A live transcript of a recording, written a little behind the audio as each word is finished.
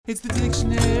It's the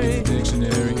dictionary.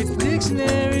 Dictionary. It's the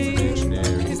dictionary.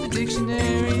 Dictionary. It's the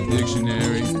dictionary.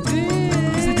 Dictionary. It's the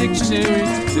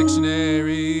dictionary.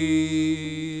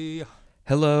 Dictionary.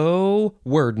 Hello,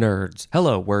 word nerds.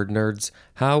 Hello, word nerds.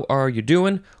 How are you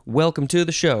doing? Welcome to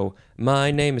the show.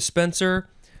 My name is Spencer.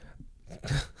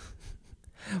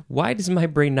 Why does my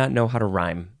brain not know how to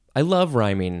rhyme? I love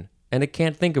rhyming, and I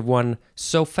can't think of one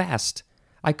so fast.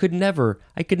 I could never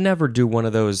do one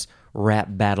of those rap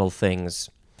battle things.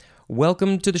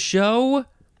 Welcome to the show.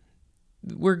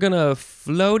 We're gonna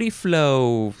floaty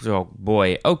flow. Oh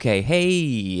boy. Okay.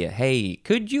 Hey.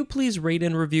 Could you please rate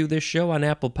and review this show on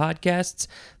Apple Podcasts?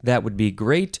 That would be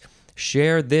great.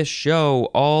 Share this show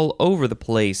all over the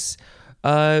place.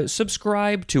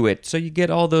 Subscribe to it so you get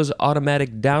all those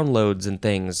automatic downloads and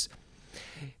things.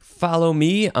 Follow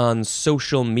me on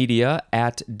social media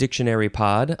at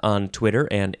DictionaryPod on Twitter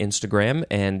and Instagram,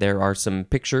 and there are some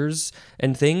pictures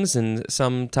and things and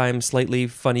sometimes slightly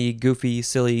funny, goofy,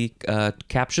 silly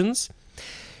captions.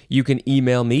 You can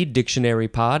email me,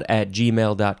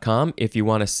 dictionarypod@gmail.com, if you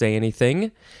want to say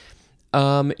anything.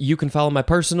 You can follow my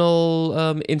personal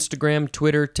Instagram,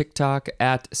 Twitter, TikTok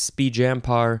at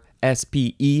Spejampar,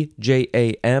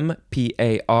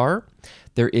 SPEJAMPAR.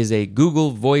 There is a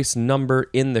Google Voice number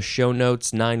in the show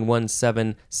notes,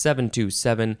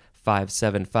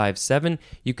 917-727-5757.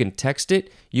 You can text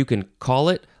it, you can call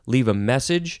it, leave a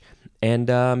message, and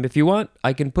if you want,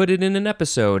 I can put it in an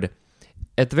episode.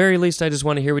 At the very least, I just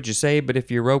want to hear what you say, but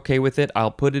if you're okay with it,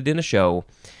 I'll put it in a show.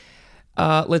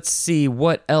 Let's see,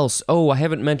 what else? Oh, I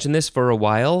haven't mentioned this for a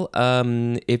while.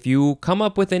 If you come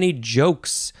up with any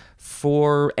jokes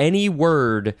for any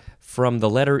word from the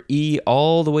letter E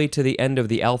all the way to the end of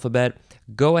the alphabet,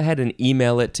 go ahead and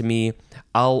email it to me.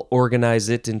 I'll organize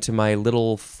it into my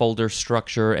little folder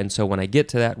structure, and so when I get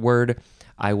to that word,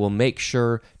 I will make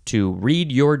sure to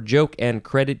read your joke and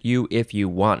credit you if you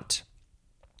want.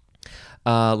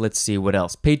 Let's see, what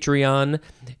else? Patreon,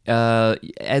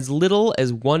 as little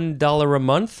as $1 a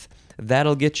month,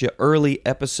 that'll get you early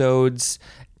episodes,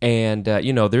 and,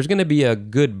 there's going to be a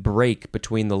good break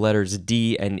between the letters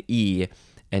D and E.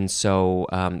 And so,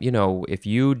 if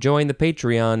you join the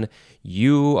Patreon,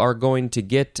 you're going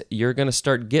to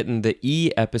start getting the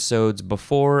E episodes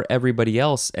before everybody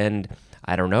else. And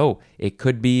I don't know, it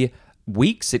could be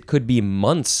weeks, it could be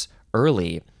months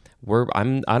early.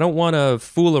 I don't want to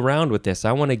fool around with this.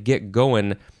 I want to get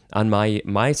going on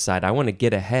my side. I want to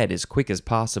get ahead as quick as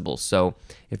possible. So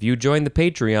if you join the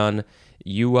Patreon,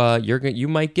 you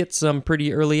might get some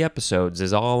pretty early episodes,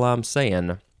 is all I'm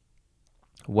saying.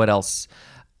 What else?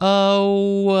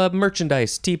 Oh,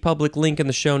 merchandise. TeePublic link in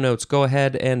the show notes. Go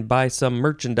ahead and buy some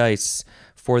merchandise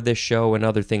for this show and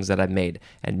other things that I've made.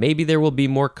 And maybe there will be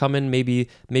more coming. Maybe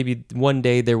one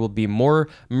day there will be more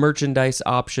merchandise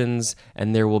options,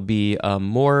 and there will be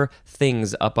more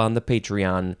things up on the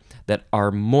Patreon that are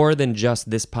more than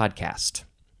just this podcast.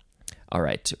 All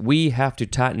right, we have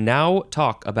to now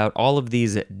talk about all of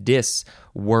these dis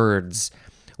words.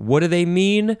 What do they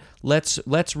mean? Let's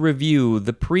review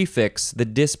the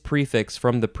dis prefix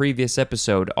from the previous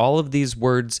episode. All of these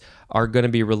words are going to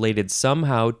be related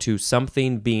somehow to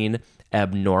something being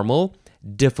abnormal,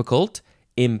 difficult,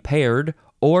 impaired,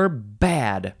 or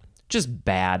bad. Just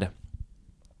bad.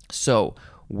 So,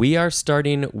 we are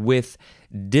starting with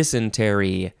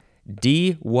dysentery.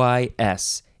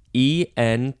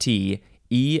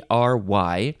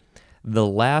 Dysentery. The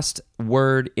last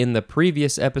word in the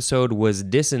previous episode was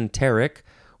dysenteric,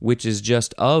 which is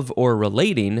just of or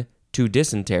relating to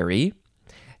dysentery.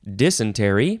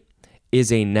 Dysentery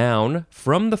is a noun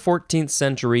from the 14th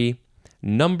century.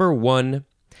 Number 1,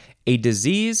 a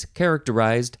disease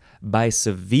characterized by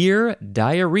severe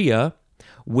diarrhea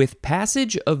with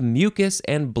passage of mucus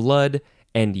and blood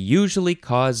and usually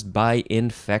caused by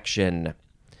infection.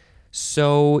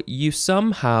 So you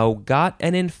somehow got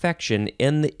an infection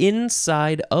in the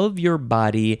inside of your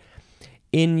body,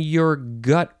 in your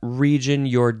gut region,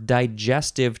 your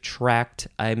digestive tract,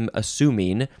 I'm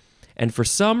assuming. And for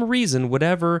some reason,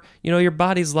 whatever, your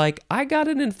body's like, I got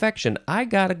an infection. I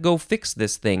got to go fix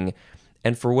this thing.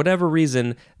 And for whatever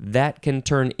reason, that can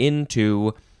turn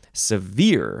into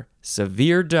severe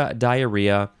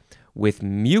diarrhea with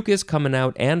mucus coming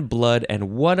out and blood, and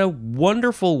what a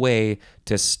wonderful way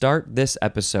to start this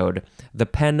episode. The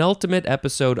penultimate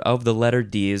episode of the letter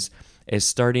D's is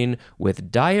starting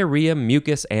with diarrhea,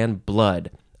 mucus, and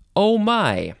blood. Oh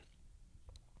my.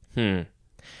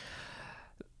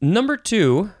 Number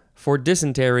 2 for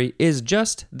dysentery is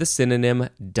just the synonym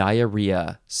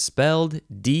diarrhea, spelled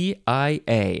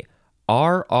D-I-A-R-R-H-E-A,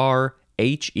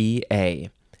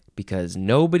 because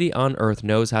nobody on earth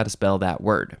knows how to spell that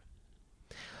word.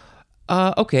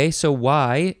 Okay, so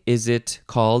why is it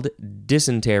called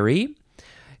dysentery?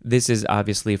 This is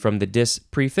obviously from the dys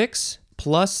prefix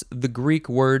plus the Greek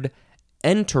word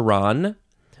enteron,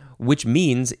 which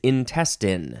means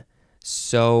intestine.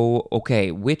 So,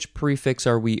 okay, which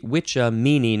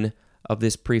meaning of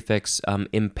this prefix?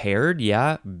 Impaired,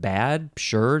 yeah. Bad,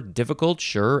 sure. Difficult,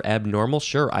 sure. Abnormal,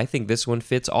 sure. I think this one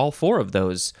fits all four of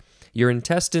those. Your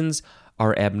intestines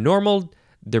are abnormal,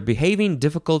 they're behaving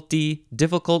difficultly,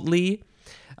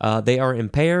 they are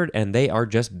impaired, and they are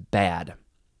just bad.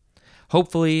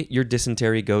 Hopefully, your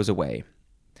dysentery goes away.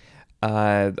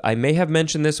 I may have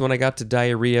mentioned this when I got to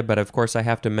diarrhea, but of course I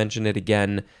have to mention it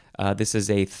again. This is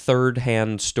a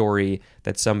third-hand story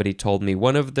that somebody told me.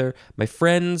 One of my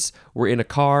friends were in a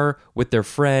car with their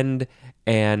friend,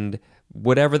 and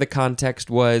whatever the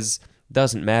context was,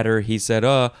 doesn't matter. He said,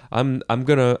 I'm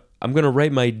gonna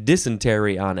write my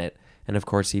dysentery on it." And of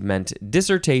course he meant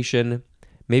dissertation.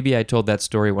 Maybe I told that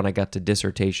story when I got to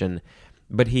dissertation,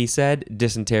 but he said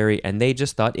dysentery, and they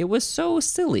just thought it was so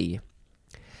silly.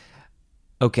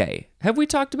 Okay, have we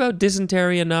talked about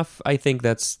dysentery enough? I think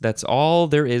that's all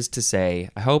there is to say.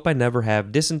 I hope I never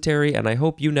have dysentery, and I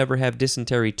hope you never have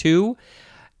dysentery too.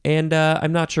 And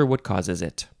I'm not sure what causes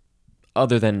it,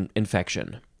 other than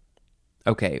infection.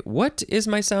 Okay, what is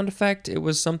my sound effect? It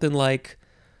was something like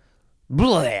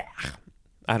bleh.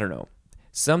 I don't know.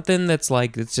 Something that's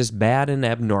like, it's just bad and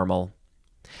abnormal.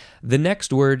 The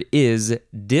next word is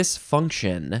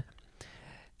dysfunction.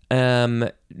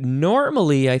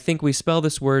 Normally, I think we spell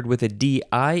this word with a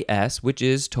D-I-S, which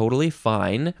is totally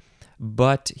fine,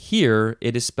 but here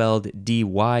it is spelled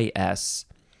D-Y-S.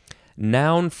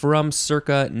 Noun from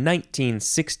circa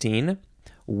 1916.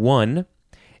 1.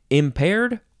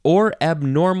 Impaired or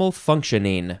abnormal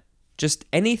functioning. Just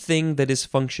anything that is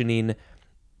functioning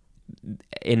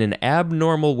in an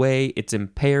abnormal way, it's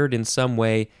impaired in some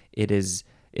way, it's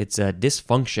a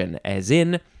dysfunction, as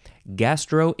in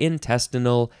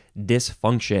gastrointestinal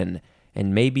dysfunction.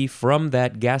 And maybe from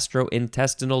that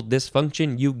gastrointestinal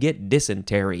dysfunction, you get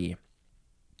dysentery.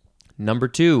 Number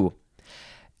 2,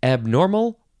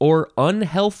 abnormal or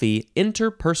unhealthy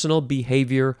interpersonal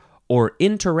behavior or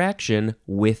interaction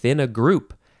within a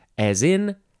group, as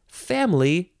in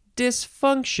family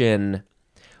dysfunction.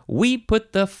 We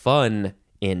put the fun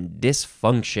in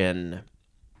dysfunction.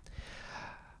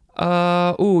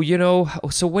 So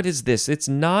what is this? It's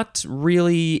not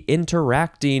really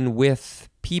interacting with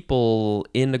people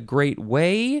in a great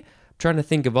way. I'm trying to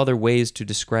think of other ways to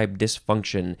describe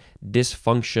dysfunction.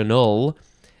 Dysfunctional,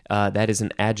 that is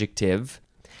an adjective.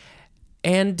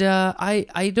 And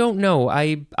I don't know.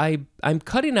 I'm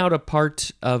cutting out a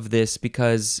part of this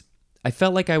because I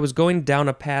felt like I was going down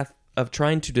a path of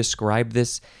trying to describe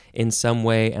this in some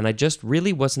way, and I just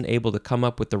really wasn't able to come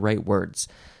up with the right words.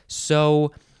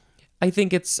 So I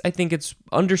think it's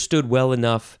understood well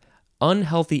enough.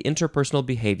 Unhealthy interpersonal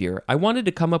behavior. I wanted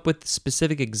to come up with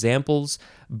specific examples,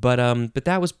 but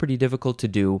that was pretty difficult to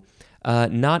do.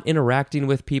 Not interacting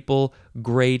with people,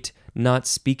 great. Not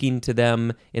speaking to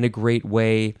them in a great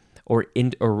way, or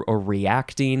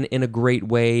reacting in a great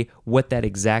way. What that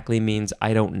exactly means,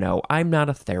 I don't know. I'm not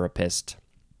a therapist.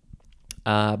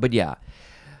 But yeah,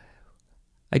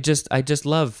 I just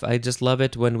love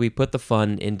it when we put the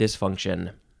fun in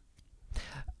dysfunction.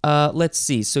 Let's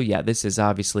see. So yeah, this is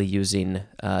obviously using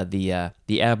the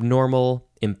abnormal,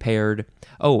 impaired.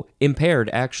 Oh, impaired,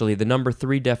 actually, the number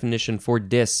 3 definition for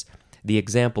dys, the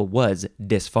example was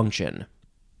dysfunction.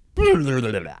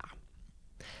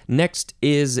 Next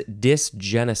is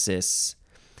dysgenesis.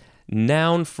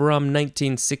 Noun from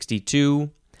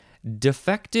 1962.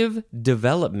 Defective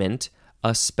development,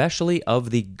 especially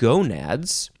of the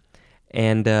gonads.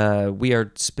 And we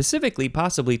are specifically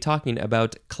possibly talking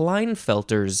about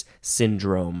Klinefelter's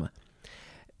syndrome.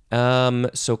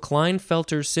 So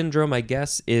Klinefelter syndrome, I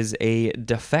guess, is a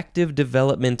defective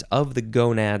development of the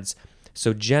gonads.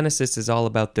 So Genesis is all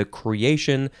about the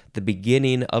creation, the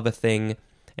beginning of a thing.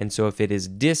 And so if it is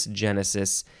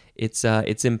dysgenesis,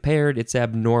 it's impaired, it's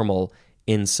abnormal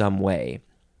in some way.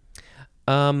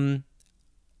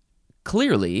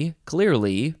 Clearly,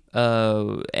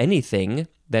 anything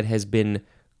that has been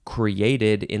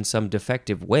created in some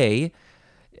defective way,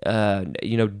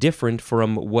 different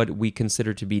from what we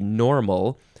consider to be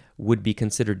normal, would be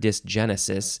considered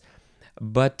dysgenesis.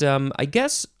 But I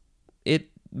guess it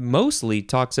mostly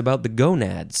talks about the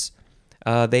gonads.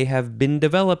 They have been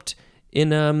developed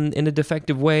in a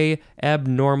defective way,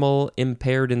 abnormal,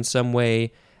 impaired in some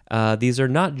way. These are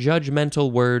not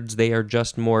judgmental words. They are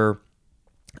just more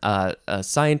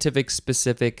scientific,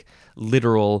 specific,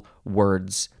 literal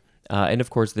words. And of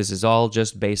course, this is all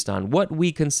just based on what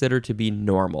we consider to be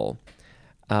normal.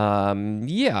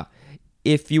 Yeah.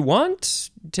 If you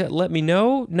want to let me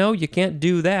know, no, you can't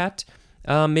do that.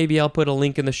 Maybe I'll put a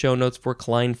link in the show notes for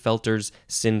Klinefelter's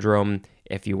syndrome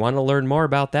if you want to learn more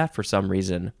about that for some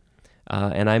reason.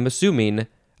 And I'm hoping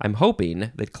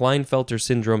that Klinefelter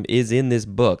syndrome is in this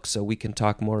book, so we can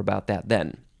talk more about that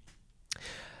then.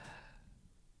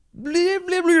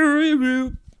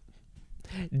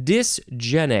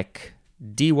 Dysgenic,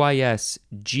 dysgenic,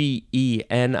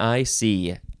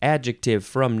 adjective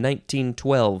from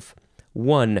 1912.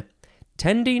 1.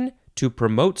 Tending to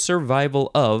promote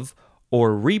survival of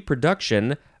or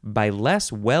reproduction by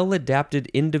less well-adapted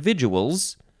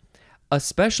individuals,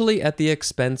 especially at the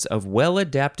expense of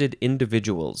well-adapted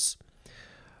individuals.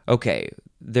 Okay,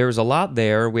 there's a lot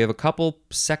there. We have a couple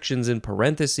sections in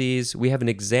parentheses. We have an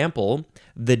example,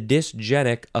 the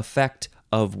dysgenic effect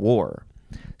of war.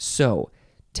 So,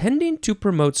 tending to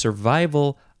promote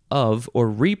survival of or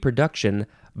reproduction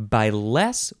by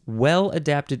less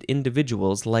well-adapted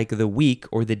individuals like the weak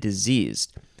or the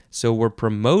diseased. So we're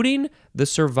promoting the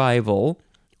survival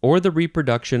or the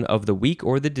reproduction of the weak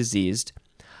or the diseased,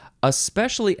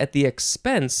 especially at the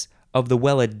expense of the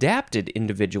well-adapted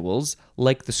individuals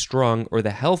like the strong or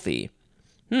the healthy.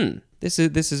 This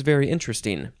is very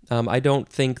interesting. I don't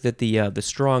think that the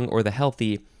strong or the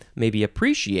healthy maybe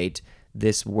appreciate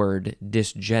this word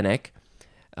dysgenic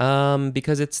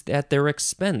because it's at their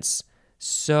expense.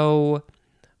 So,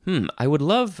 I would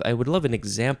love an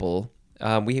example.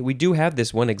 We do have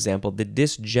this one example, the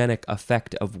dysgenic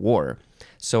effect of war.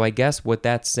 So I guess what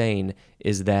that's saying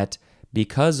is that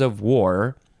because of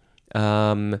war,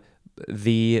 the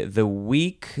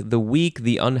weak,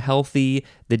 the unhealthy,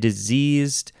 the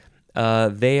diseased,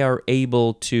 they are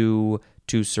able to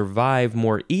survive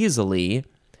more easily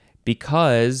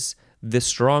because the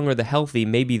strong or the healthy,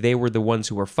 maybe they were the ones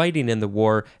who were fighting in the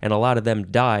war, and a lot of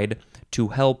them died to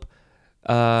help,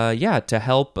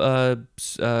 help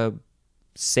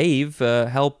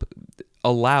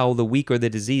allow the weak or the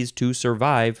diseased to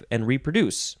survive and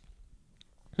reproduce.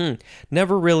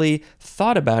 Never really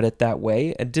thought about it that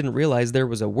way and didn't realize there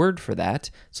was a word for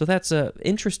that. So that's an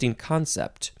interesting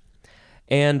concept.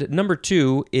 And number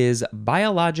 2 is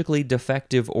biologically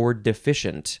defective or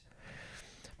deficient.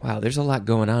 Wow, there's a lot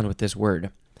going on with this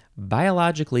word.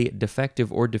 Biologically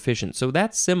defective or deficient. So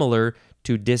that's similar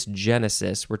to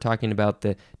dysgenesis. We're talking about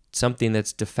something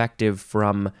that's defective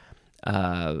from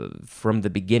the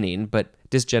beginning, but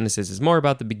dysgenesis is more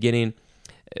about the beginning.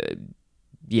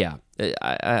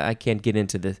 I can't get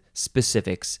into the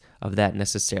specifics of that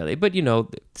necessarily, but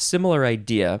similar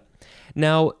idea.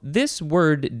 Now, this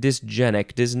word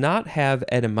dysgenic does not have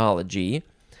etymology,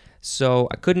 so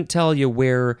I couldn't tell you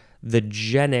where the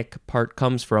genic part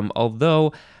comes from,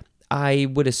 although I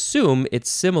would assume it's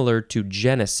similar to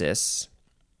Genesis.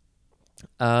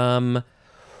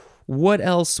 What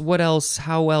else?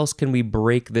 How else can we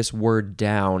break this word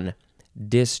down?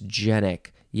 Dysgenic.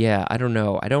 Yeah, I don't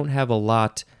know. I don't have a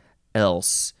lot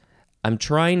else. I'm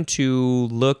trying to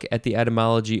look at the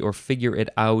etymology or figure it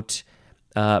out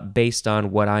based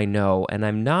on what I know, and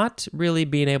I'm not really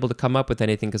being able to come up with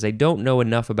anything because I don't know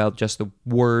enough about just the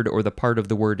word or the part of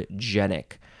the word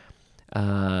genic.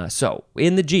 So,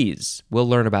 in the G's, we'll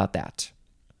learn about that.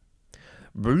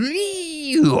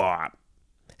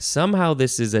 Somehow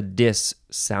this is a dys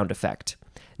sound effect.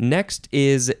 Next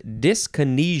is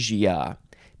dyskinesia.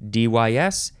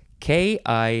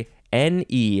 dyskinesia.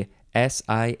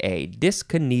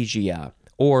 Dyskinesia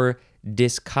or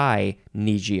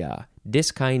dyskinesia.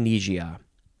 Dyskinesia.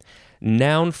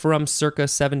 Noun from circa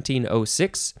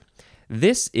 1706.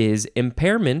 This is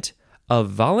impairment of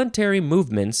voluntary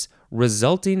movements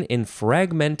resulting in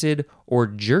fragmented or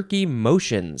jerky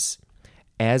motions,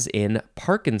 as in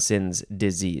Parkinson's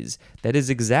disease. That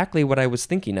is exactly what I was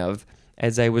thinking of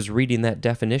as I was reading that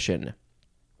definition.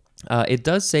 It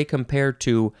does say compared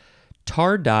to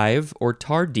tardive or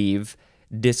tardive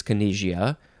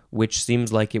dyskinesia, which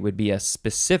seems like it would be a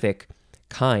specific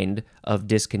kind of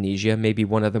dyskinesia, maybe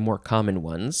one of the more common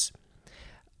ones.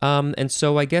 And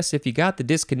so I guess if you got the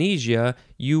dyskinesia,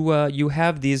 you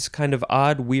have these kind of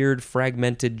odd, weird,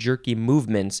 fragmented, jerky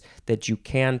movements that you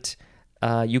can't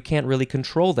really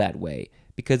control that way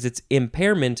because it's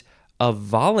impairment of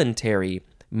voluntary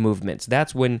movements.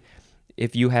 That's when,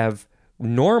 if you have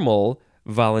normal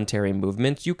voluntary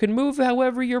movements, you can move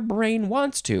however your brain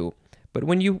wants to. But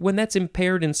when that's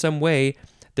impaired in some way,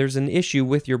 there's an issue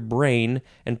with your brain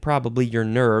and probably your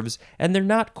nerves, and they're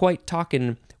not quite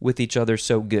talking with each other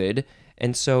so good.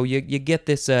 And so you get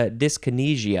this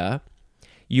dyskinesia.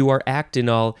 You are acting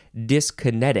all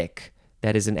dyskinetic.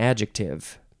 That is an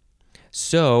adjective.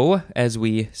 So, as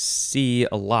we see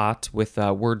a lot with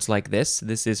words like this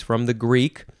is from the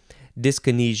Greek,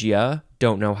 dyskinesia,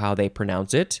 don't know how they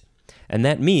pronounce it, and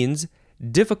that means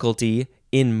difficulty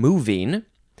in moving,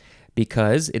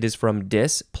 because it is from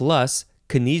dys plus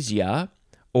kinesia,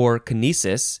 or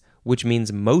kinesis, which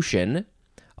means motion,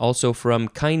 also from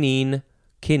kinene,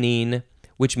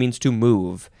 which means to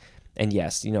move. And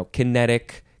yes,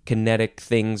 kinetic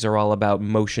things are all about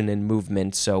motion and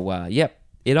movement, so yep,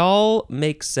 it all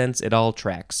makes sense, it all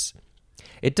tracks.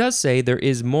 It does say there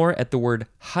is more at the word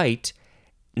height,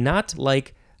 not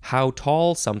like how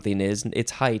tall something is,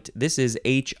 its height. This is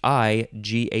Hight,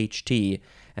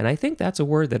 and I think that's a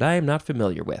word that I am not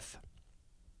familiar with.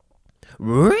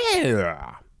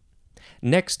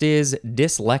 Next is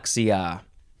dyslexia.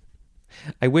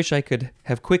 I wish I could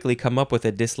have quickly come up with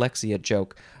a dyslexia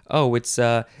joke. Oh, it's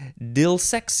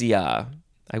dysexia.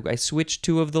 I switched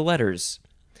two of the letters.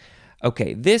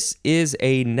 Okay, this is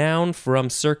a noun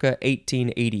from circa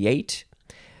 1888.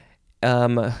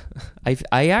 I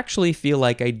actually feel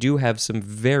like I do have some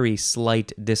very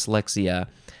slight dyslexia.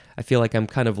 I feel like I'm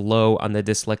kind of low on the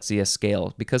dyslexia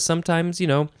scale because sometimes,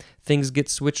 things get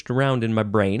switched around in my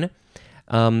brain.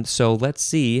 So let's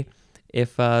see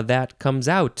if that comes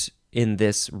out in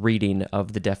this reading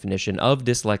of the definition of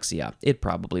dyslexia. It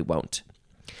probably won't.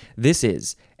 This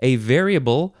is a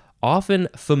variable, often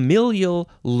familial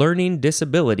learning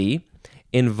disability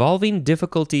involving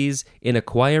difficulties in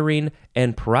acquiring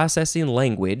and processing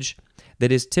language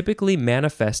that is typically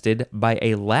manifested by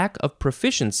a lack of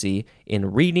proficiency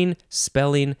in reading,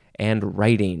 spelling, and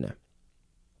writing.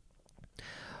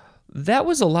 That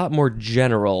was a lot more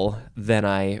general than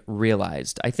I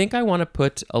realized. I think I want to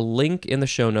put a link in the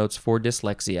show notes for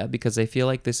dyslexia because I feel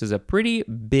like this is a pretty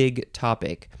big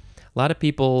topic. A lot of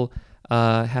people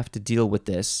have to deal with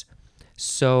this.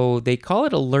 So they call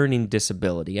it a learning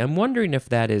disability. I'm wondering if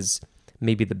that is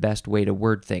maybe the best way to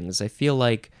word things. I feel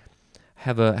like I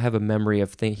have a memory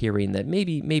of hearing that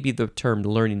maybe the term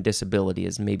learning disability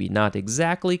is maybe not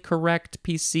exactly correct,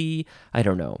 PC. I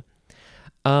don't know.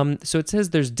 So it says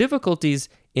there's difficulties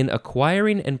in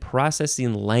acquiring and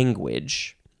processing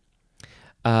language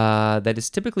that is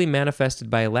typically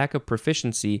manifested by a lack of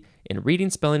proficiency in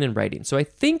reading, spelling, and writing. So I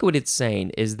think what it's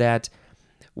saying is that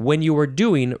when you are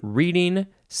doing reading,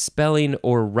 spelling,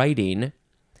 or writing,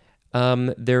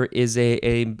 there is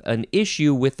an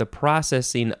issue with the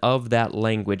processing of that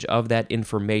language, of that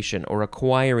information, or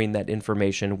acquiring that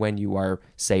information when you are,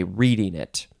 say, reading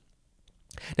it.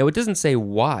 Now, it doesn't say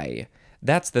why.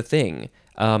 That's the thing.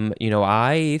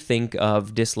 I think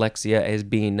of dyslexia as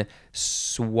being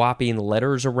swapping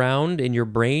letters around in your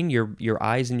brain. Your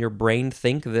eyes and your brain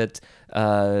think that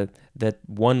that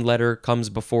one letter comes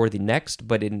before the next,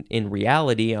 but in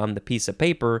reality, on the piece of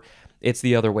paper, it's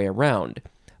the other way around.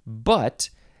 But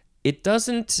it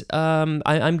doesn't.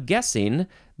 I'm guessing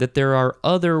that there are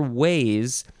other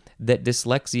ways that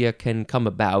dyslexia can come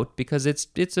about because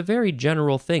it's a very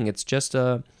general thing. It's just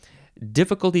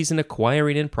difficulties in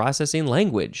acquiring and processing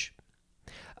language.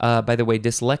 By the way,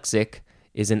 dyslexic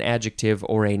is an adjective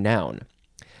or a noun.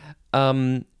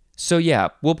 So yeah,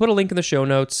 we'll put a link in the show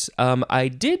notes. I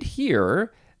did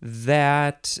hear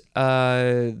that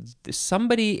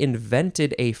somebody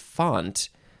invented a font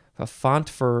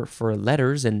for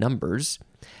letters and numbers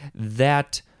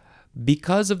that,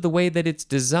 because of the way that it's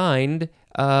designed,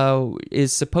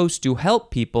 is supposed to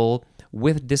help people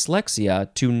with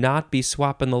dyslexia to not be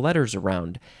swapping the letters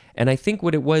around. And I think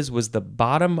what it was the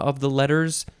bottom of the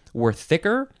letters were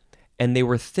thicker and they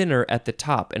were thinner at the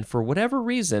top. And for whatever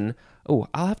reason, I'll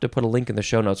have to put a link in the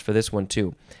show notes for this one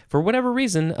too. For whatever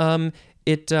reason,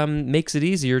 it makes it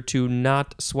easier to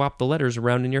not swap the letters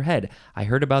around in your head. I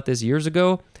heard about this years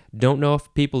ago. Don't know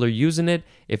if people are using it,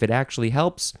 if it actually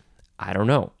helps. I don't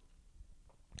know.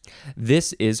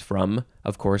 This is from,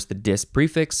 of course, the dys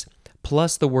prefix,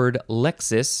 plus the word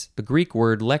lexis, the Greek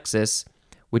word lexis,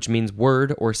 which means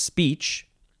word or speech,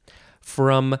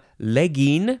 from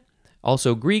legin,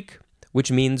 also Greek,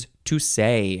 which means to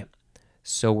say.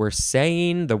 So we're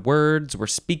saying the words, we're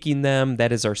speaking them,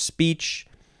 that is our speech.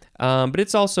 But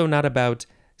it's also not about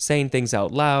saying things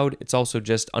out loud. It's also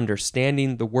just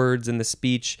understanding the words in the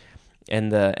speech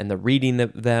and the reading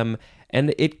of them.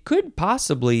 And it could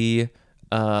possibly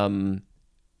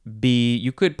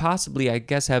you could possibly, I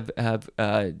guess, have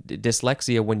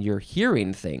dyslexia when you're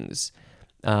hearing things,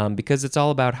 because it's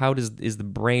all about how is the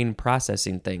brain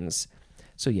processing things.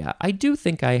 So yeah, I do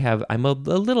think I'm a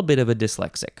little bit of a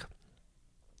dyslexic.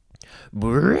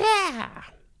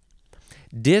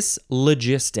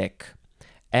 Dyslogistic,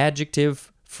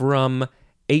 adjective from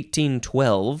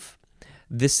 1812.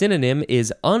 The synonym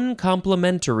is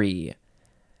uncomplimentary.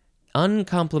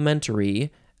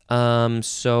 uncomplimentary.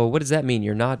 So what does that mean?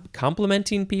 You're not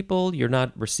complimenting people. You're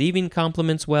not receiving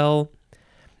compliments well.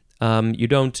 You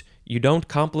don't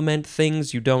compliment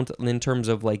things. You don't, in terms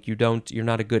of like, you're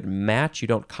not a good match. You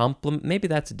don't compliment. Maybe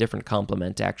that's a different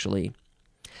compliment, actually.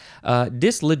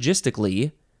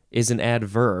 Dyslogistically is an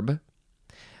adverb.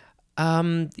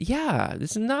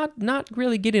 This is not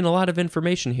really getting a lot of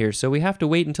information here. So we have to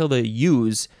wait until the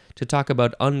use to talk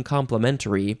about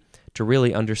uncomplimentary to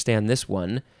really understand this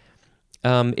one.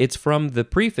 It's from the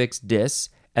prefix dis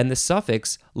and the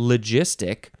suffix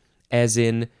logistic, as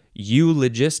in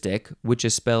eulogistic, which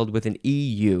is spelled with an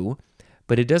EU,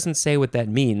 but it doesn't say what that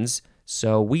means,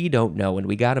 so we don't know, and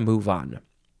we gotta move on.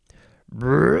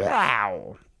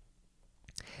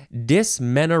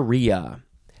 Dysmenorrhea.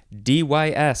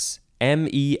 Dysmenorrhea.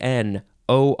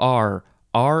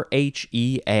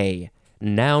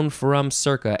 Noun from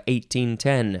circa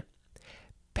 1810.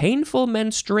 Painful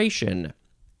menstruation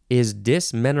is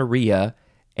dysmenorrhea,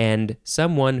 and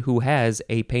someone who has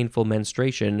a painful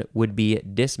menstruation would be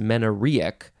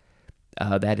dysmenorrheic.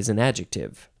 That is an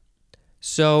adjective.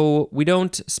 So we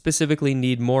don't specifically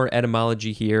need more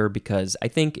etymology here because I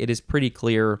think it is pretty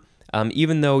clear,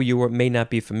 even though you may not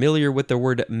be familiar with the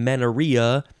word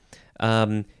menorrhea,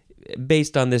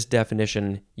 based on this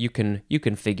definition, you can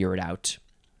figure it out.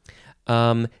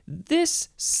 This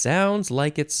sounds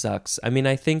like it sucks. I mean,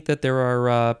 I think that there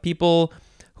are people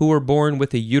who are born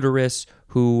with a uterus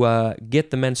who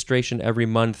get the menstruation every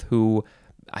month who,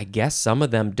 I guess some of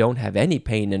them don't have any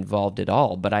pain involved at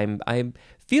all, but I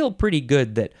feel pretty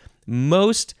good that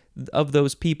most of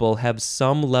those people have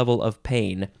some level of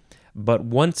pain, but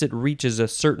once it reaches a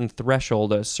certain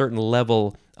threshold, a certain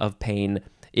level of pain,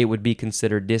 it would be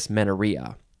considered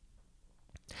dysmenorrhea.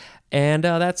 And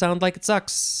that sounds like it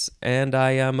sucks, and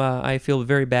I feel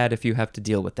very bad if you have to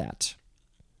deal with that.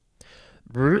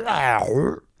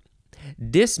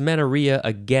 Dysmenorrhea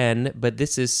again, but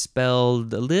this is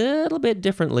spelled a little bit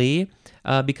differently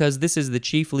because this is the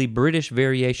chiefly British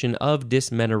variation of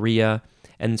dysmenorrhea,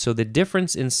 and so the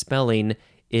difference in spelling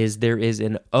is there is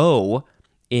an O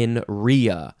in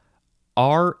rhea,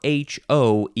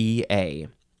 RHOEA.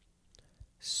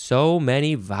 So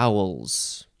many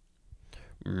vowels.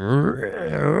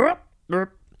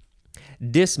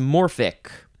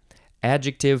 Dysmorphic,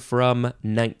 adjective from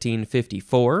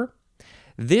 1954.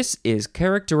 This is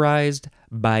characterized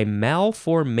by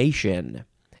malformation,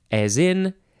 as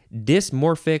in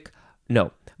mildly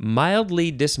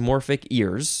dysmorphic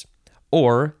ears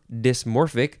or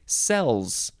dysmorphic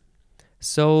cells.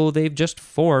 So they've just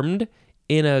formed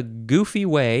in a goofy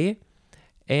way,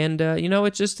 and,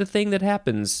 it's just a thing that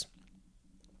happens.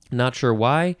 Not sure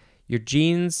why. Your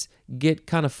genes get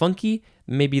kind of funky.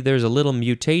 Maybe there's a little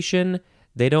mutation.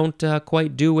 They don't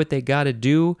quite do what they got to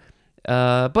do.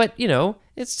 But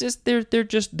it's just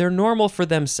they're normal for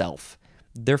themselves.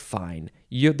 They're fine.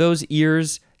 Those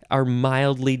ears are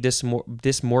mildly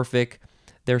dysmorphic.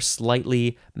 They're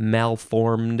slightly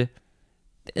malformed,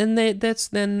 and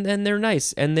they're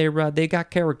nice, and they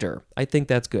got character. I think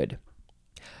that's good.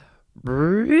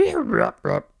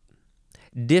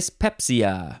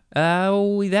 Dyspepsia.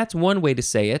 That's one way to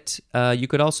say it. You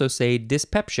could also say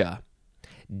dyspepsia.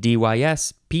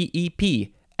 Dyspepsia.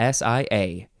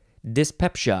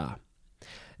 Dyspepsia.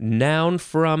 Noun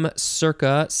from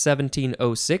circa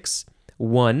 1706.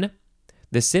 1.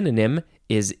 The synonym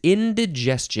is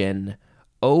indigestion.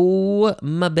 Oh,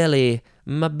 my belly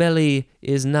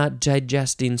is not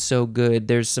digesting so good.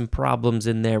 There's some problems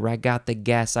in there. I got the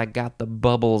gas, I got the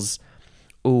bubbles.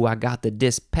 Oh, I got the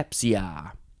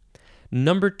dyspepsia.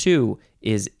 Number 2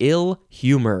 is ill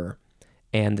humor,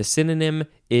 and the synonym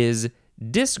is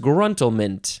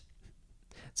disgruntlement.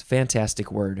 It's a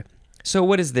fantastic word. So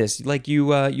what is this? Like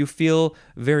you feel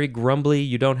very grumbly,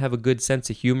 you don't have a good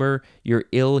sense of humor, you're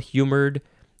ill-humored,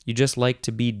 you just like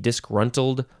to be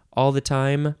disgruntled all the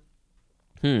time?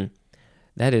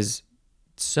 That is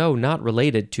so not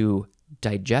related to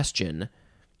digestion.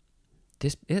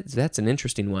 That's an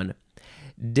interesting one.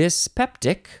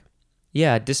 Dyspeptic.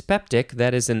 Yeah, dyspeptic,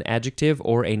 that is an adjective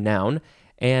or a noun,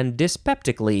 and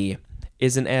dyspeptically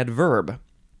is an adverb.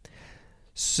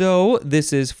 So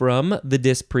this is from the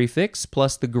dys prefix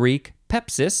plus the Greek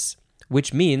pepsis,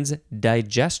 which means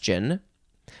digestion.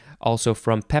 Also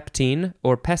from peptine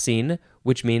or pesine,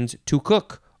 which means to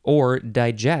cook or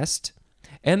digest.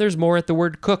 And there's more at the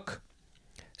word cook.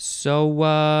 So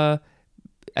I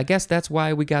guess that's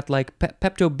why we got like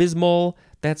Pepto-Bismol.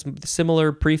 That's a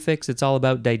similar prefix. It's all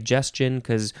about digestion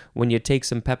because when you take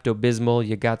some Pepto-Bismol,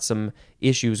 you got some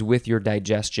issues with your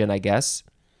digestion, I guess.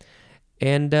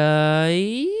 And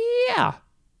yeah,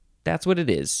 that's what it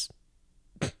is.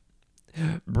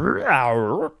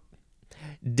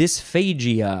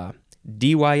 Dysphagia.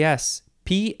 Dysphagia.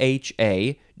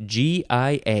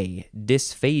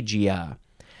 Dysphagia.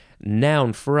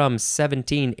 Noun from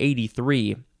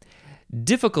 1783.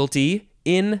 Difficulty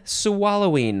in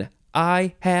swallowing.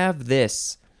 I have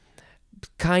this.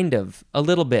 Kind of. A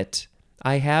little bit.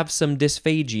 I have some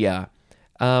dysphagia.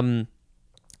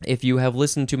 If you have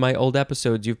listened to my old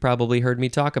episodes, you've probably heard me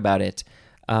talk about it.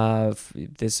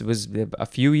 This was a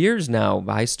few years now.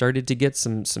 I started to get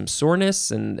some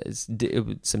soreness and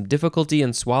some difficulty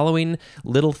in swallowing.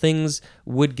 Little things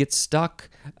would get stuck.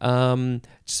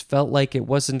 Just felt like it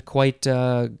wasn't quite.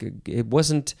 It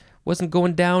wasn't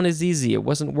going down as easy. It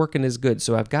wasn't working as good.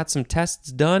 So I've got some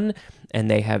tests done,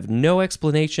 and they have no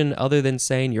explanation other than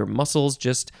saying your muscles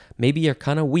just maybe are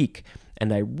kind of weak.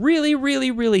 And I really,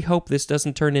 really, really hope this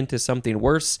doesn't turn into something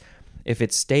worse. If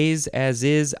it stays as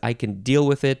is, I can deal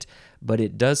with it, but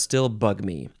it does still bug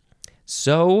me.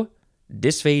 So,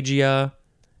 dysphagia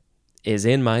is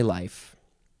in my life.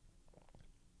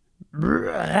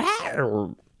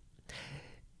 Now,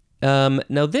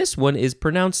 this one is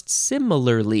pronounced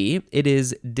similarly. It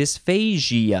is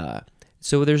dysphagia.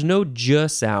 So there's no j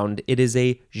sound. It is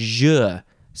a j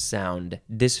sound.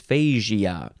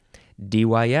 Dysphagia.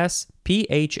 Dysphasia.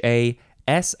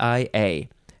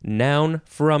 Noun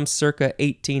from circa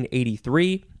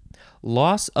 1883.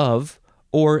 Loss of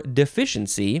or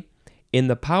deficiency in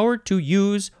the power to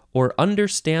use or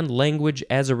understand language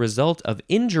as a result of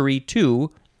injury to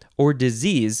or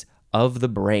disease of the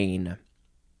brain.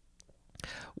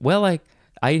 Well,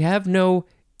 I have no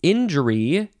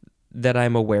injury that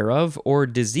I'm aware of or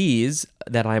disease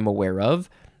that I'm aware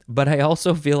of, but I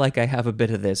also feel like I have a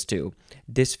bit of this too.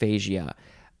 Dysphagia.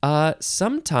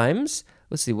 Sometimes,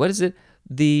 let's see, what is it?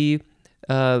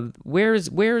 Where's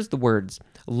the words?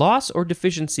 Loss or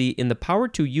deficiency in the power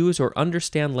to use or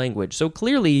understand language. So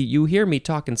clearly you hear me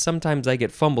talk, and sometimes I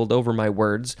get fumbled over my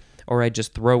words, or I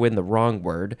just throw in the wrong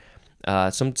word.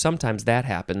 Sometimes that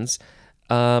happens.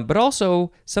 But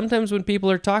also sometimes when people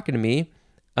are talking to me,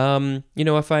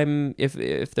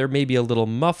 if they're maybe a little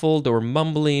muffled or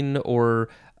mumbling, or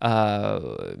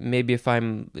maybe if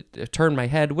I'm turn my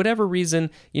head, whatever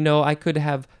reason, I could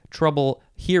have trouble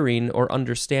hearing or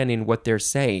understanding what they're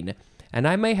saying. And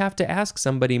I may have to ask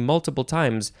somebody multiple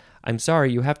times, I'm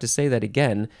sorry, you have to say that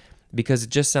again, because it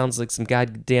just sounds like some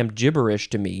goddamn gibberish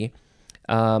to me.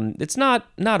 It's not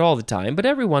all the time, but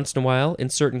every once in a while, in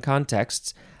certain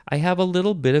contexts, I have a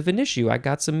little bit of an issue. I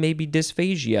got some maybe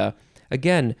dysphagia.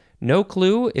 Again, no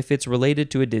clue if it's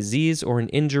related to a disease or an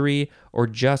injury or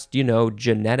just,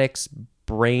 genetics,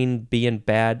 brain being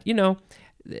bad.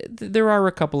 There are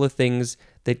a couple of things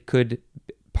that could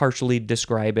partially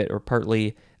describe it or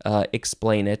partly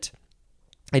explain it.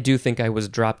 I do think I was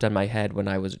dropped on my head when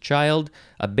I was a child,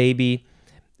 a baby.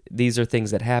 These are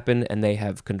things that happen, and they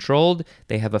have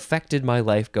affected my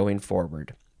life going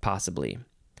forward, possibly.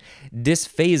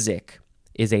 Dysphasic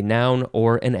is a noun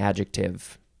or an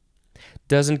adjective.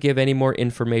 Doesn't give any more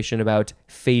information about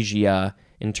phagia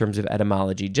in terms of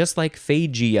etymology. Just like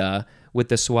phagia with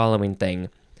the swallowing thing.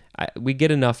 We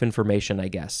get enough information, I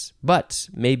guess. But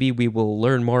maybe we will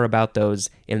learn more about those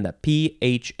in the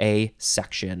PHA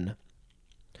section.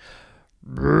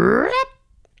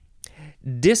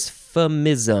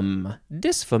 Dysphemism.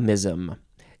 Dysphemism.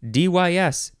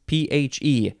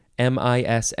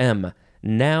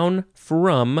 Noun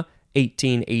from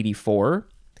 1884.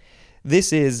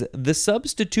 This is the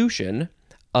substitution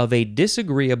of a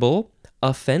disagreeable,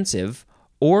 offensive,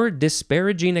 or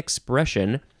disparaging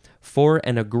expression for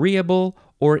an agreeable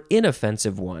or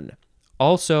inoffensive one.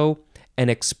 Also, an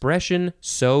expression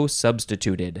so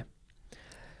substituted.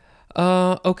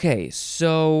 Okay,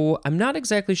 so I'm not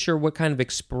exactly sure what kind of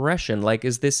expression. Like,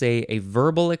 is this a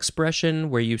verbal expression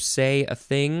where you say a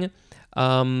thing?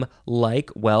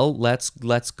 Let's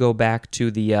go back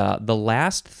to the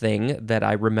last thing that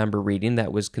I remember reading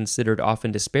that was considered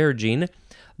often disparaging.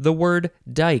 The word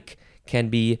dyke can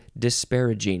be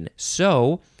disparaging.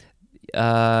 So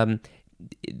the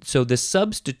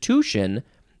substitution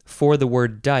for the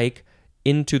word dyke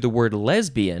into the word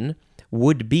lesbian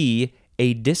would be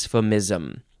a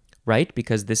dysphemism, right?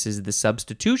 Because this is the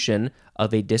substitution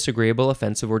of a disagreeable,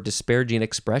 offensive, or disparaging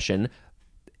expression,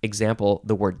 example,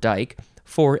 the word dyke,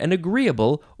 for an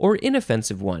agreeable or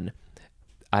inoffensive one,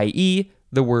 i.e.,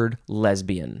 the word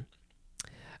lesbian.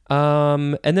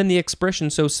 And then the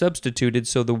expression so substituted,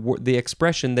 so the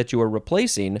expression that you are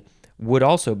replacing would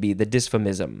also be the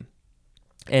dysphemism.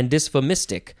 And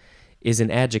dysphemistic is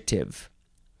an adjective.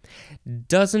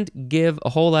 Doesn't give a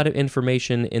whole lot of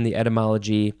information in the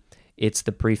etymology. It's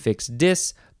the prefix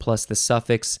dys plus the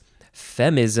suffix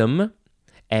femism,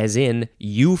 as in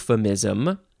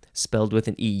euphemism, spelled with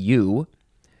an EU.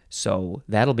 So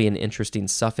that'll be an interesting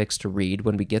suffix to read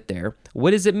when we get there.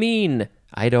 What does it mean?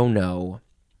 I don't know.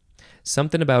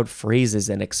 Something about phrases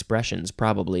and expressions,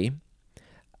 probably.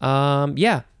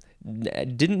 Yeah.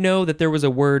 Didn't know that there was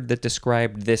a word that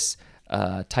described this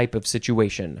type of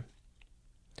situation.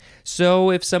 So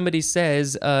if somebody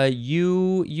says,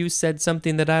 you said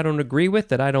something that I don't agree with,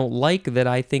 that I don't like, that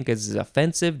I think is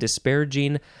offensive,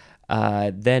 disparaging,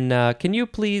 then can you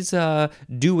please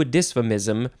do a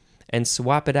dysphemism and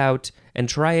swap it out and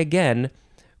try again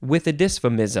with a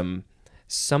dysphemism,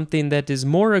 something that is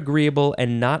more agreeable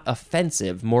and not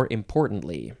offensive, more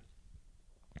importantly.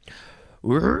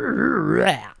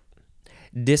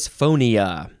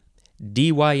 Dysphonia.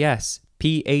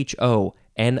 Dysphonia.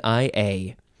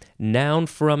 Noun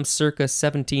from circa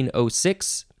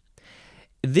 1706.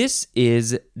 This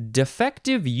is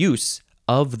defective use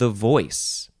of the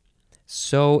voice.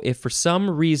 So if for some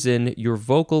reason your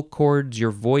vocal cords,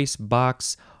 your voice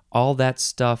box, all that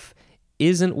stuff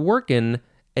isn't working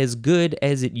as good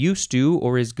as it used to,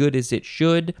 or as good as it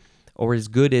should, or as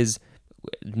good as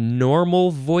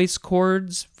normal voice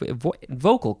cords,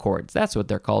 vocal cords, that's what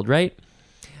they're called, right?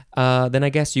 Then I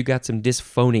guess you got some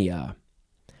dysphonia.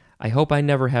 I hope I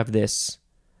never have this.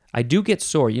 I do get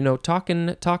sore, talking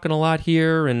a lot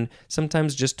here, and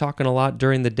sometimes just talking a lot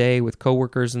during the day with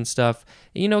coworkers and stuff.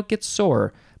 It gets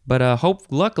sore. But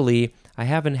luckily, I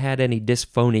haven't had any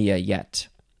dysphonia yet.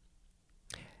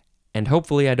 And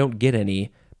hopefully I don't get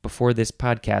any before this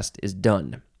podcast is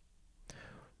done.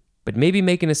 But maybe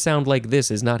making a sound like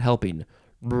this is not helping.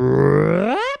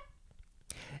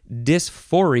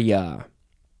 Dysphoria.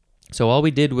 So all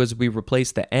we did was we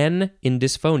replaced the N in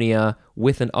dysphonia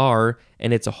with an R,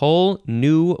 and it's a whole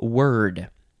new word.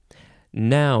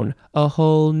 Noun, a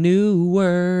whole new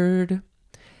word.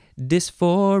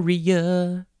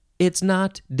 Dysphoria, it's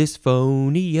not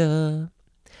dysphonia.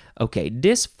 Okay,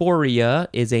 dysphoria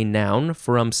is a noun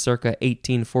from circa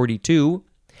 1842,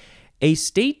 a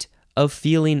state of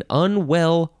feeling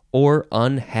unwell or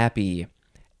unhappy,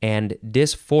 and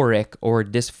dysphoric or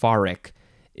dysphoric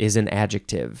is an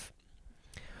adjective.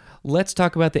 Let's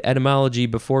talk about the etymology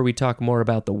before we talk more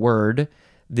about the word.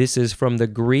 This is from the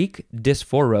Greek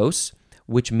dysphoros,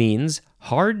 which means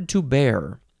hard to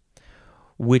bear,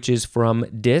 which is from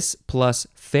dys plus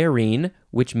pherein,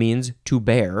 which means to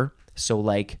bear. So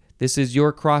like, this is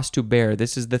your cross to bear.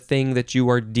 This is the thing that you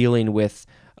are dealing with.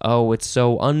 Oh, it's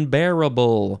so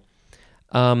unbearable.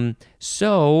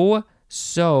 So,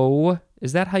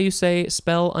 is that how you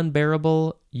spell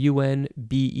unbearable?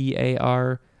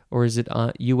 UNBEAR? Or is it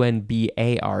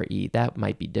UNBARE? That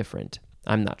might be different.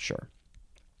 I'm not sure.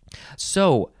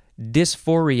 So,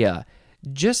 dysphoria.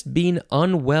 Just being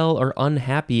unwell or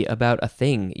unhappy about a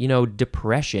thing.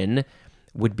 Depression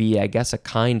would be, I guess, a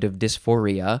kind of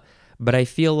dysphoria. But I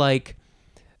feel like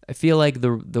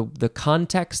the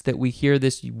context that we hear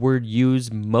this word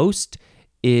used most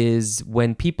is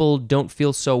when people don't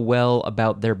feel so well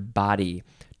about their body.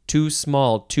 Too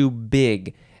small, too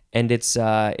big. And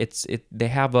they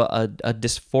have a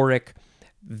dysphoric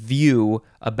view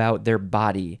about their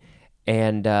body,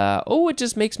 and it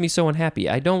just makes me so unhappy.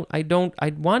 I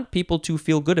want people to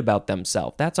feel good about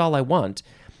themselves. That's all I want,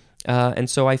 and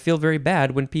so I feel very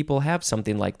bad when people have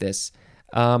something like this.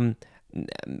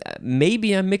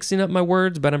 Maybe I'm mixing up my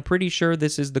words, but I'm pretty sure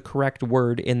this is the correct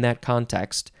word in that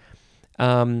context.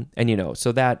 So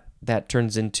that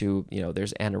turns into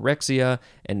there's anorexia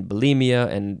and bulimia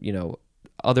and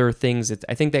other things.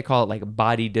 I think they call it like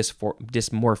body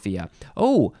dysmorphia.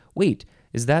 Oh, wait,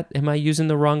 am I using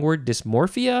the wrong word?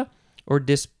 Dysmorphia or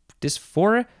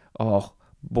dysphoria? Oh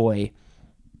boy.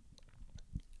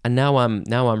 And now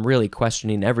I'm really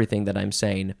questioning everything that I'm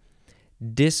saying.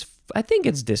 I think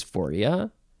it's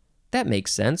dysphoria. That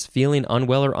makes sense. Feeling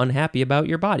unwell or unhappy about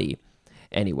your body.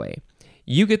 Anyway,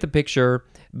 you get the picture,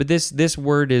 but this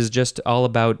word is just all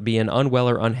about being unwell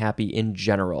or unhappy in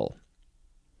general.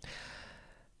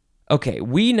 Okay,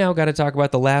 we now got to talk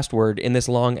about the last word in this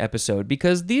long episode,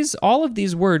 because all of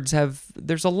these words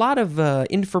there's a lot of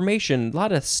information, a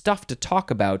lot of stuff to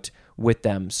talk about with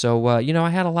them. So, I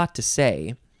had a lot to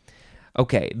say.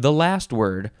 Okay, the last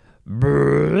word.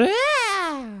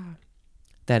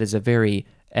 That is a very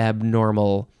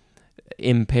abnormal,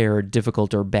 impaired,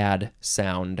 difficult, or bad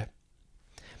sound.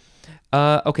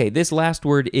 Okay, this last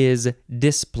word is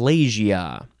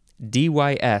dysplasia.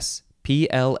 Dysplasia.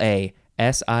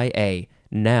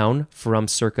 Noun from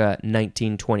circa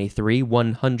 1923,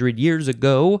 100 years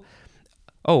ago.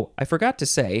 Oh, I forgot to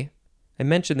say, I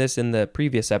mentioned this in the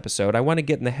previous episode. I want to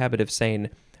get in the habit of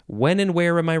saying, when and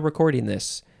where am I recording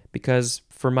this? because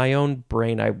for my own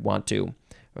brain, I want to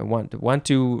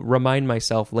remind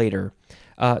myself later.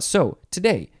 So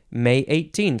today, May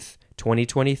 18th,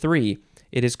 2023,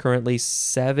 it is currently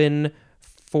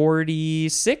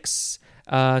 7:46.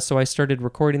 So I started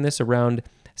recording this around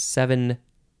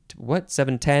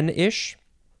 7:10-ish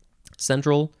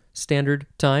Central Standard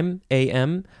Time,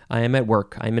 AM. I am at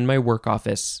work. I'm in my work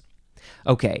office.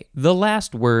 Okay, the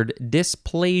last word,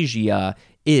 dysplasia,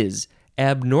 is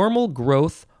abnormal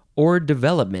growth or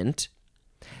development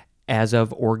as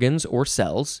of organs or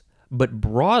cells, but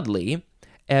broadly,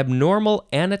 abnormal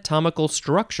anatomical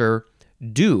structure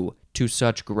due to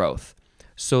such growth.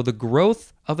 So the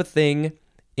growth of a thing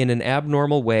in an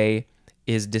abnormal way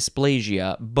is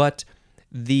dysplasia, but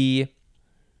the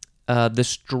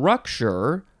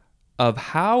structure of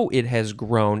how it has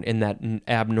grown in that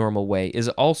abnormal way is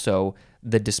also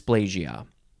the dysplasia.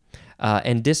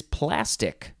 And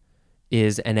dysplastic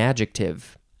is an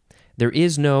adjective. There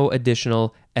is no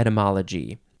additional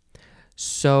etymology.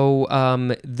 So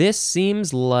this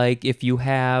seems like if you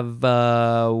have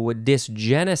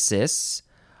dysgenesis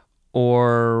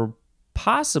or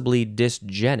possibly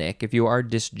dysgenic, if you are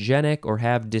dysgenic or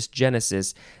have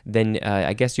dysgenesis, then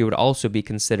I guess you would also be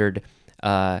considered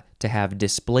to have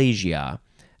dysplasia,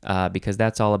 because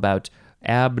that's all about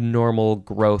abnormal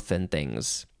growth and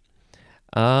things.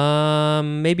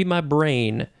 Maybe my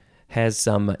brain has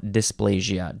some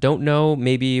dysplasia. Don't know,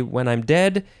 maybe when I'm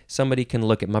dead, somebody can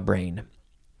look at my brain.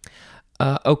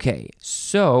 Okay,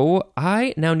 so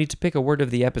I now need to pick a word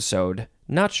of the episode.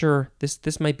 Not sure,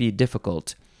 this might be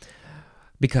difficult,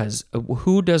 because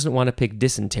who doesn't want to pick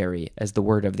dysentery as the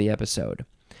word of the episode?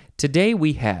 Today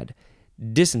we had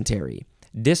dysentery,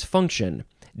 dysfunction,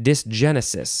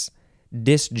 dysgenesis,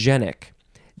 dysgenic,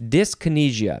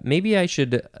 dyskinesia. Maybe I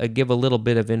should give a little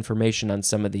bit of information on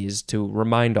some of these to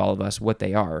remind all of us what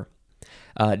they are.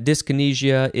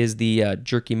 Dyskinesia is the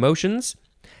jerky motions.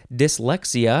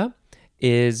 Dyslexia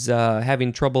is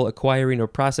having trouble acquiring or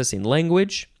processing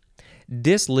language.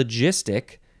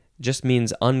 Dyslogistic just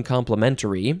means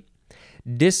uncomplimentary.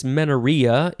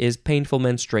 Dysmenorrhea is painful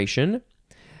menstruation.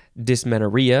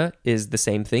 Dysmenorrhea is the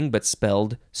same thing, but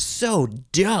spelled so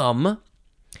dumb.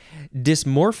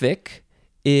 Dysmorphic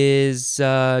is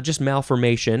just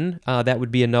malformation. That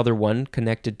would be another one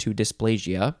connected to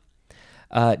dysplasia.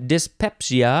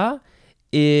 Dyspepsia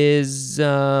is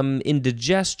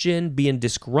indigestion, being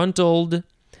disgruntled.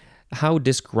 How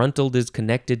disgruntled is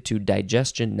connected to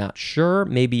digestion, not sure.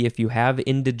 Maybe if you have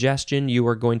indigestion, you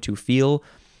are going to feel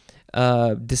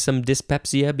some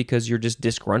dyspepsia because you're just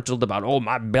disgruntled about, oh,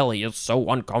 my belly is so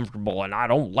uncomfortable and I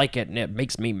don't like it and it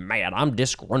makes me mad. I'm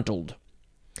disgruntled.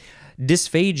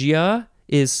 Dysphagia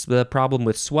is the problem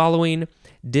with swallowing.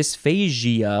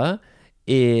 Dysphagia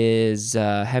is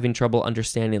having trouble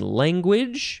understanding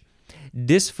language.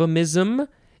 Dysphomism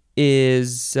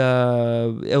is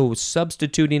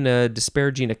substituting a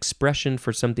disparaging expression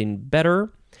for something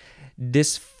better.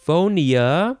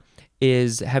 Dysphonia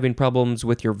is having problems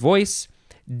with your voice.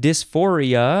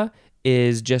 Dysphoria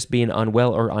is just being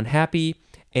unwell or unhappy.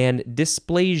 And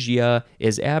dysplasia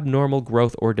is abnormal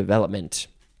growth or development.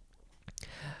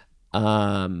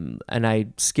 And I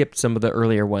skipped some of the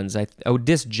earlier ones.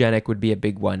 Dysgenic would be a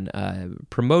big one.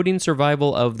 Promoting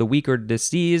survival of the weak or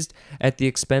diseased at the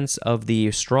expense of the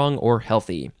strong or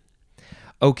healthy.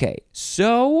 Okay,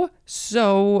 so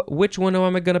which one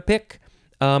am I going to pick?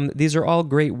 These are all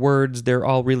great words. They're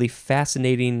all really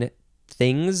fascinating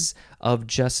things of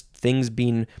just things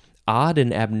being odd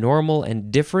and abnormal and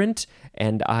different.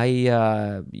 And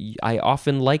I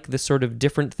often like the sort of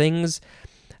different things.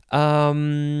 I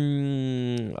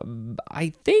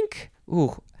think,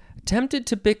 tempted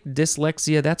to pick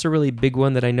dyslexia. That's a really big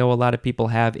one that I know a lot of people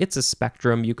have. It's a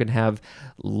spectrum. You can have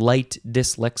light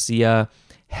dyslexia,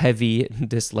 heavy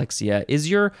dyslexia. Is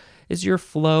your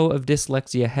flow of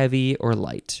dyslexia heavy or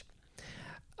light?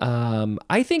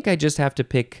 I think I just have to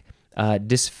pick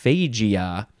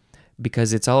dysphagia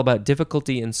because it's all about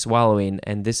difficulty in swallowing,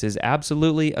 and this is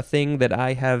absolutely a thing that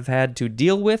I have had to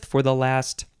deal with for the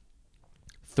last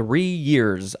 3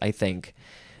 years, I think.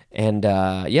 And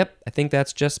I think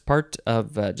that's just part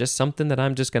of just something that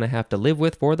I'm just going to have to live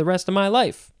with for the rest of my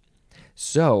life.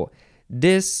 So,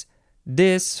 dysphagia,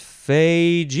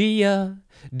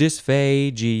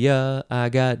 I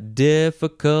got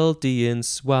difficulty in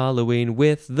swallowing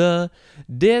with the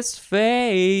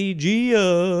dysphagia.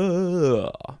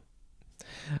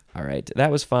 All right,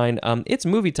 that was fine. It's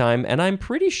movie time, and I'm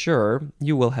pretty sure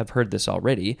you will have heard this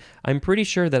already. I'm pretty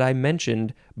sure that I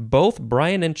mentioned both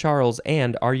Brian and Charles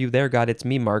and Are You There, God? It's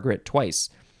Me, Margaret twice.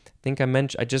 I think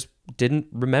I just didn't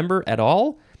remember at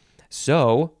all.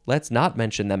 So let's not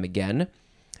mention them again.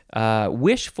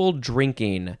 Wishful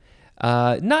Drinking.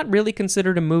 Not really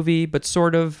considered a movie, but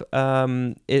sort of.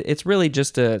 It's really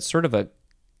just a sort of a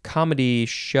comedy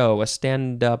show, a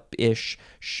stand-up-ish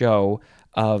show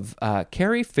of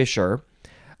Carrie Fisher.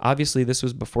 Obviously, this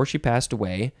was before she passed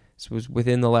away. This was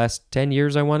within the last 10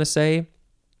 years, I want to say.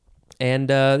 And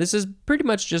this is pretty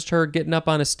much just her getting up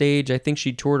on a stage. I think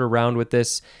she toured around with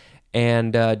this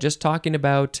and just talking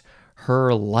about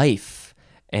her life.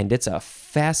 And it's a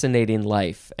fascinating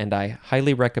life, and I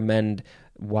highly recommend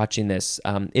watching this.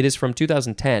 It is from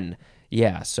 2010.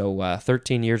 Yeah, so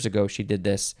 13 years ago she did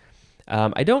this.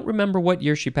 I don't remember what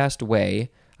year she passed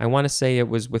away. I want to say it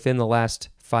was within the last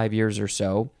 5 years or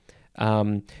so.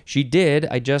 She did.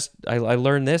 I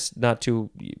learned this not too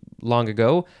long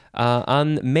ago.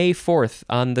 On May 4th,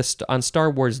 on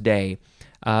Star Wars Day,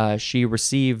 she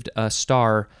received a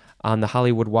star on the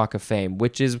Hollywood Walk of Fame,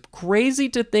 which is crazy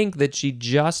to think that she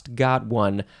just got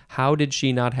one. How did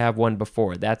she not have one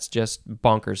before? That's just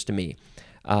bonkers to me.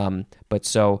 But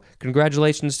so,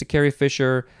 congratulations to Carrie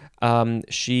Fisher.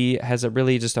 She has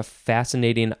just a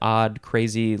fascinating, odd,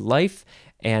 crazy life.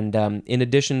 And in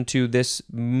addition to this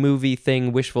movie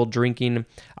thing, Wishful Drinking,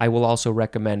 I will also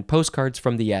recommend Postcards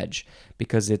from the Edge,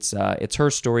 because it's her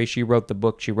story. She wrote the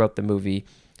book, she wrote the movie.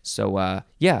 So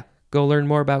yeah, go learn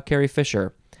more about Carrie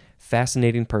Fisher.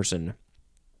 Fascinating person.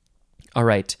 All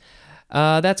right.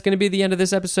 That's going to be the end of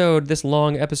this episode, this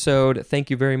long episode. Thank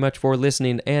you very much for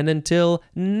listening. And until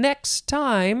next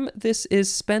time, this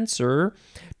is Spencer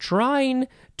trying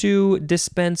to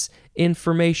dispense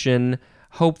information.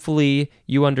 Hopefully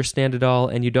you understand it all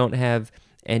and you don't have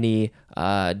any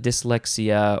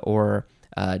dyslexia or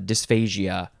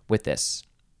dysphagia with this.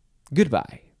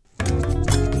 Goodbye.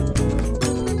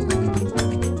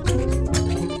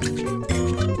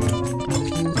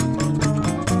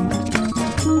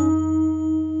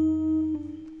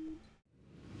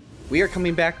 We are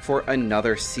coming back for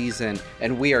another season,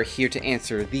 and we are here to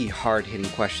answer the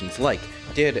hard-hitting questions like,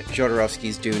 did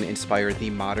Jodorowsky's Dune inspire the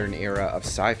modern era of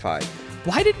sci-fi?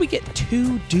 Why did we get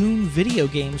 2 Dune video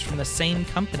games from the same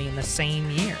company in the same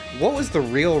year? What was the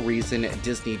real reason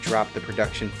Disney dropped the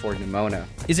production for Nimona?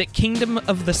 Is it Kingdom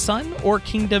of the Sun or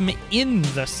Kingdom in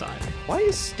the Sun? Why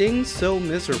is Sting so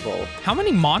miserable? How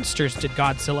many monsters did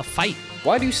Godzilla fight?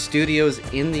 Why do studios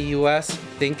in the US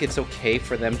think it's okay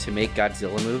for them to make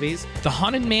Godzilla movies? The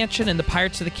Haunted Mansion and the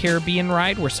Pirates of the Caribbean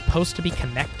ride were supposed to be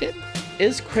connected?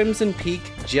 Is Crimson Peak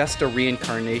just a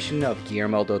reincarnation of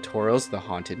Guillermo del Toro's The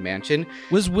Haunted Mansion?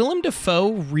 Was Willem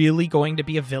Dafoe really going to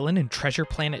be a villain in Treasure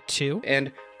Planet 2?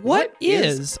 And what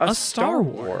is a Star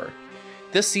War?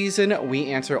 This season, we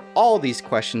answer all these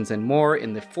questions and more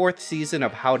in the 4th season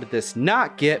of How Did This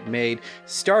Not Get Made,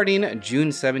 starting June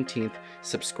 17th.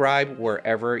 Subscribe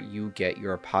wherever you get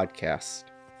your podcasts.